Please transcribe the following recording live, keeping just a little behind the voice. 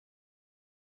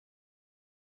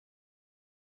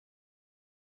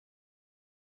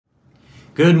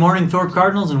Good morning, Thorpe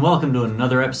Cardinals, and welcome to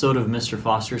another episode of Mr.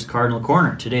 Foster's Cardinal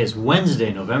Corner. Today is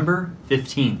Wednesday, November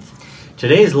 15th.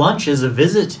 Today's lunch is a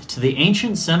visit to the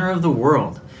ancient center of the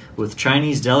world with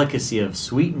Chinese delicacy of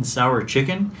sweet and sour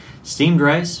chicken, steamed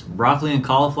rice, broccoli and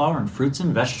cauliflower, and fruits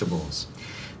and vegetables.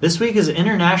 This week is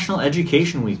International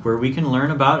Education Week, where we can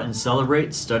learn about and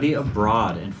celebrate study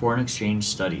abroad and foreign exchange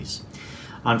studies.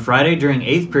 On Friday during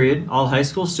 8th period, all high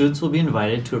school students will be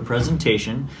invited to a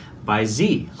presentation by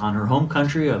Z on her home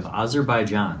country of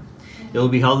Azerbaijan. It will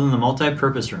be held in the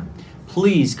multi-purpose room.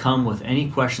 Please come with any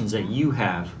questions that you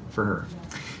have for her.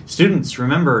 Students,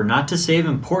 remember not to save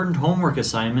important homework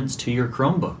assignments to your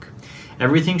Chromebook.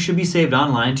 Everything should be saved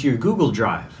online to your Google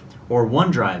Drive or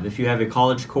OneDrive if you have a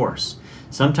college course.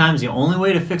 Sometimes the only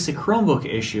way to fix a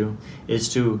Chromebook issue is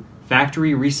to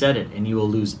factory reset it, and you will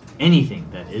lose anything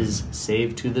that is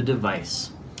saved to the device.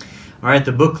 All right,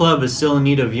 the book club is still in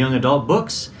need of young adult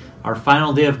books. Our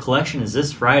final day of collection is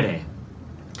this Friday.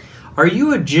 Are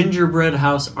you a gingerbread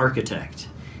house architect?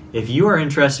 If you are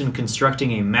interested in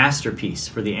constructing a masterpiece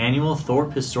for the annual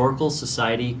Thorpe Historical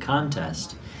Society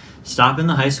contest, stop in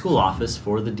the high school office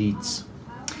for the deets.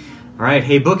 All right,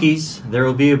 hey bookies, there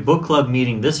will be a book club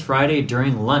meeting this Friday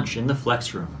during lunch in the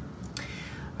flex room.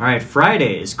 All right,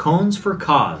 Friday is Cones for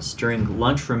Cause during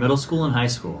lunch for middle school and high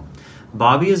school.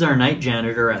 Bobby is our night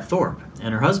janitor at Thorpe,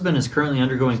 and her husband is currently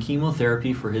undergoing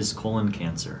chemotherapy for his colon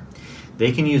cancer.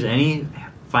 They can use any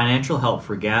financial help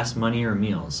for gas, money, or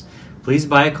meals. Please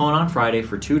buy a cone on Friday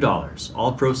for $2.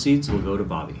 All proceeds will go to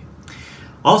Bobby.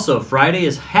 Also, Friday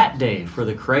is Hat Day for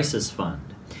the Crisis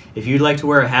Fund. If you'd like to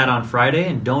wear a hat on Friday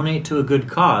and donate to a good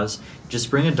cause,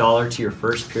 just bring $1 to your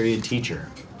first period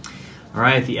teacher. All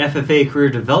right, the FFA Career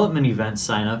Development event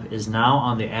sign-up is now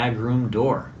on the Ag Room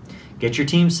door. Get your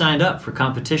team signed up for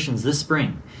competitions this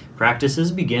spring.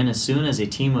 Practices begin as soon as a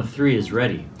team of 3 is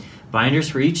ready.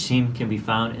 Binders for each team can be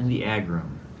found in the Ag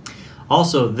Room.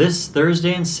 Also, this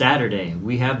Thursday and Saturday,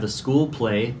 we have the school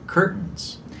play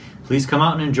Curtains. Please come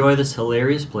out and enjoy this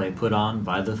hilarious play put on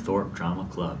by the Thorpe Drama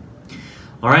Club.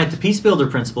 All right, the Peace Builder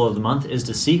principle of the month is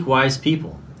to seek wise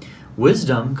people.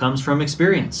 Wisdom comes from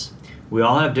experience. We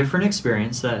all have different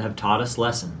experiences that have taught us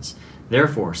lessons.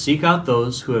 Therefore, seek out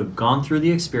those who have gone through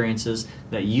the experiences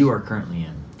that you are currently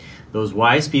in. Those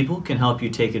wise people can help you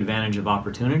take advantage of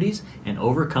opportunities and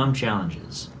overcome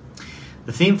challenges.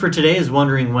 The theme for today is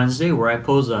Wondering Wednesday, where I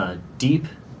pose a deep,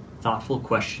 thoughtful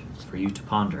question for you to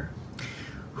ponder.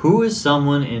 Who is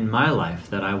someone in my life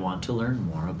that I want to learn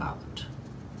more about?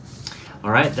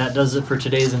 All right, that does it for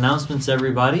today's announcements,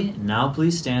 everybody. Now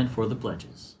please stand for the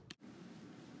pledges.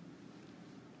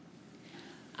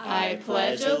 I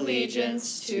pledge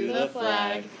allegiance to the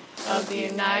flag of the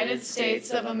United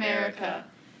States of America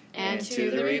and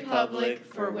to the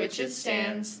republic for which it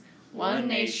stands, one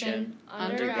nation,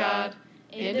 under God,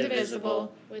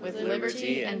 indivisible, with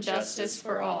liberty and justice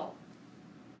for all.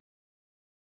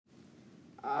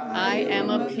 I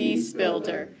am a peace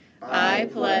builder. I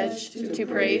pledge to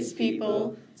praise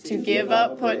people, to give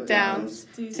up put-downs,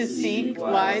 to seek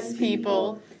wise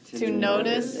people, to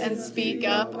notice and speak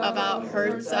up about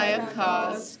hurts I have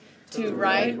caused, to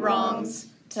right wrongs,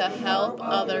 to help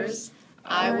others.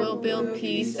 I will build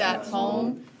peace at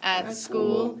home, at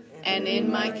school, and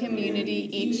in my community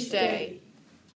each day.